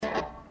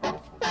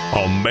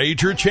A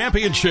major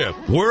championship,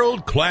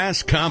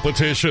 world-class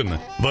competition.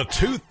 The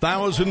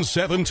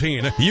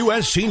 2017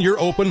 U.S. Senior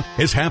Open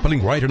is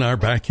happening right in our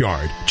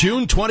backyard,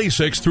 June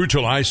 26th through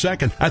July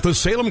 2nd at the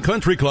Salem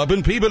Country Club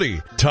in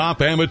Peabody. Top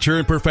amateur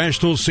and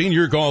professional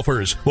senior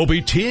golfers will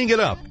be teeing it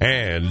up,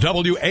 and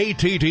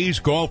WATD's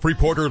golf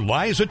reporter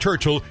Liza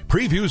Churchill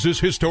previews this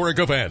historic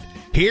event.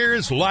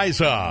 Here's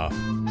Liza.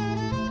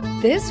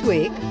 This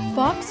week,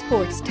 Fox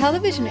Sports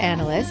television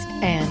analyst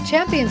and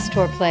Champions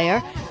Tour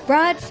player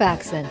Brad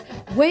Faxon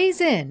weighs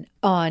in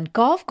on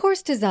golf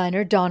course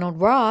designer Donald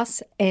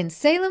Ross and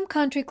Salem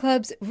Country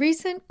Club's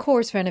recent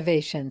course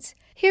renovations.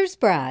 Here's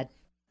Brad.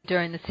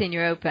 During the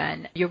Senior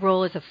Open, your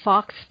role as a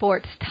Fox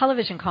Sports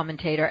television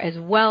commentator as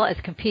well as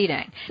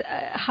competing.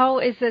 How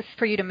is this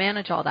for you to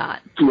manage all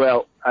that?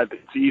 Well,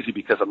 it's easy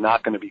because I'm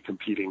not going to be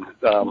competing.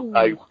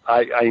 I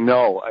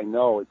know.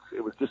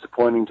 It was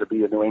disappointing to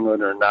be a New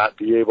Englander and not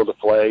be able to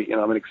play. You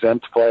know, I'm an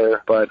exempt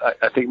player, but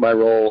I think my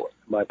role,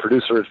 my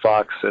producer at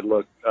Fox said,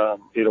 look,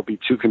 it'll be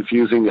too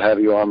confusing to have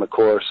you on the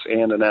course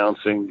and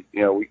announcing,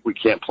 you know, we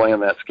can't plan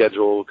that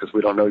schedule because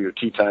we don't know your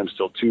tee times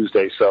till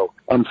Tuesday. So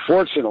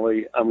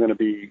unfortunately, I'm going to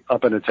be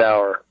up in a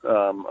tower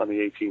on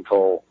the 18th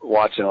hole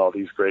watching all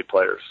these great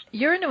players.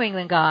 You're a New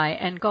England guy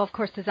and golf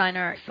course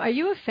designer. Are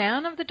you a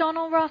fan of the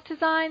Donald Ross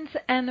designs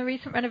and the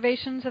recent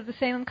renovations of the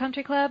Salem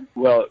Country Club?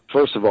 Well,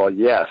 first of all,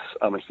 yes.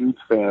 I'm a huge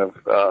fan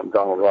of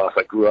Donald Ross.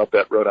 I grew up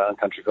at Rhode Island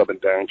Country Club in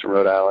Barrington,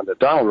 Rhode Island.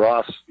 Donald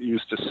Ross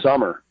used to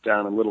summer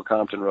down in Little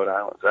Compton, Rhode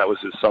Island. That was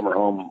his summer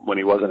home when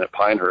he wasn't at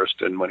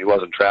Pinehurst and when he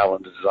wasn't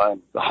traveling to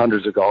design the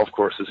hundreds of golf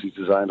courses he's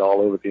designed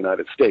all over the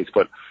United States.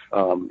 But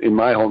in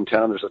my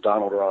hometown, there's a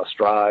Donald Ross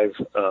Drive,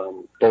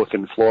 both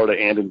in Florida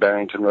and in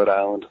Barrington, Rhode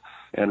Island.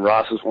 And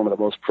Ross is one of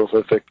the most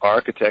prolific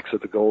architects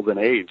of the Golden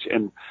Age.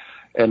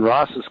 And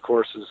Ross's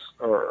courses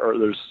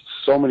there's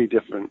so many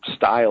different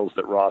styles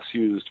that Ross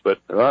used, but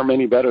there aren't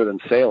many better than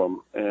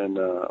Salem. And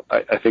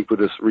I think with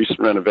this recent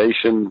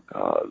renovation,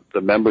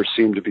 the members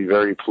seem to be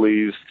very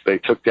pleased. They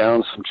took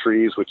down some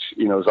trees, which,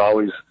 you know, is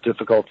always a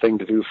difficult thing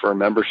to do for a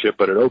membership,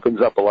 but it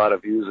opens up a lot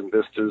of views and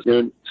vistas. You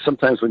know,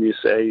 sometimes when you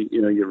say,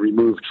 you know, you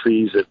remove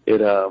trees,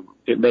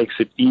 it makes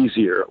it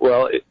easier.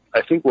 Well,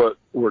 I think what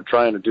we're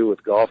trying to do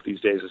with golf these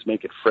days is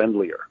make it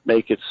friendlier,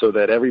 make it so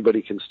that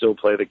everybody can still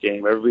play the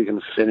game, everybody can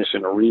finish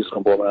in a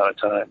reasonable amount of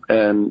time.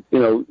 And, you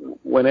know,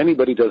 when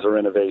anybody does a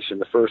renovation,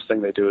 the first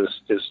thing they do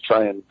is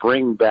try and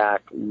bring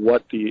back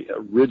what the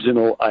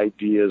original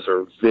ideas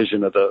or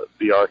vision of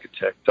the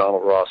architect,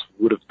 Donald Ross,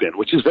 would have been,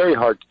 which is very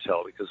hard to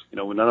tell because, you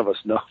know, none of us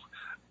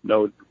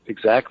know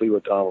exactly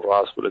what Donald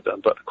Ross would have done.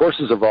 But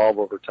courses evolve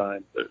over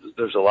time.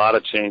 There's a lot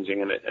of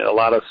changing, and a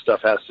lot of stuff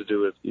has to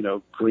do with, you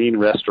know, green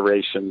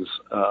restorations,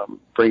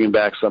 bringing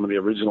back some of the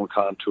original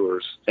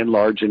contours,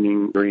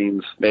 enlarging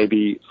greens,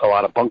 maybe a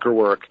lot of bunker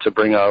work to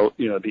bring out,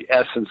 you know, the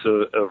essence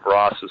of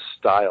Ross's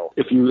style.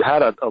 If you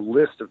had a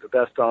list of the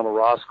best Donald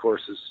Ross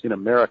courses in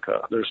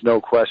America, there's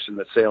no question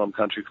that Salem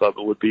Country Club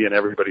would be in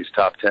everybody's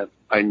top 10.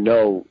 I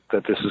know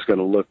that this is going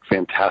to look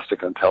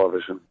fantastic on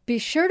television. Be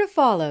sure to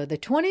follow the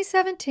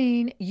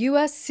 2017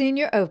 U.S.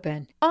 Senior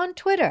Open on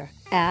Twitter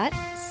at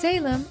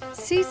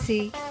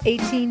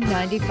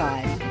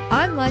SalemCC1895.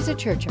 I'm Liza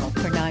Churchill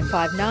for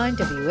 959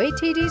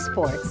 WATD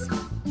Sports.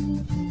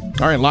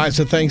 All right,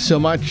 Liza, thanks so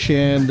much.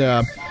 And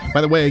by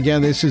the way,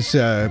 again, this is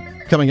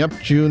coming up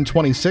June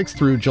 26th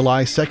through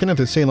July 2nd at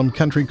the Salem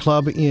Country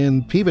Club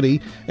in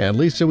Peabody. And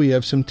Lisa, we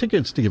have some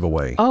tickets to give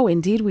away. Oh,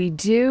 indeed we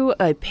do.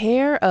 A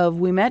pair of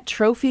We Met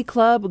Trophy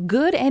Club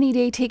good any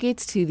day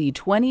tickets to the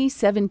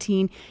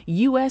 2017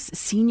 U.S.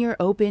 Senior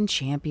Open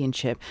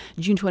Championship,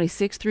 June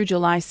 26th through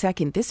July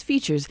 2nd. This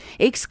features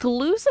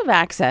exclusive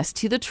access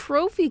to the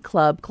Trophy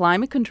Club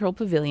Climate Control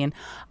Pavilion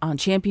on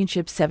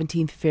Championship's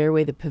 17th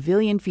fairway. The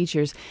pavilion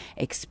features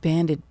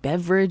expanded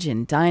beverage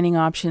and dining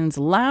options,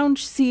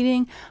 lounge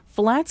seating,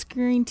 flat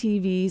screen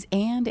TVs,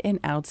 and an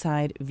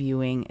outside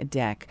viewing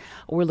deck.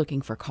 We're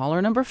looking for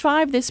caller number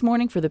 5 this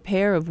morning for the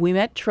pair of We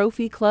Met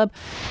Trophy Club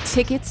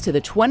tickets to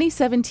the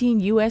 2017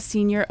 U.S.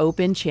 Senior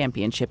Open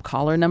Championship.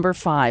 Caller number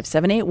 5,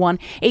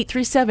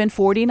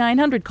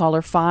 781-837-4900.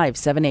 Caller 5,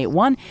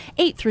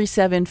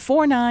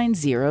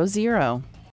 781-837-4900.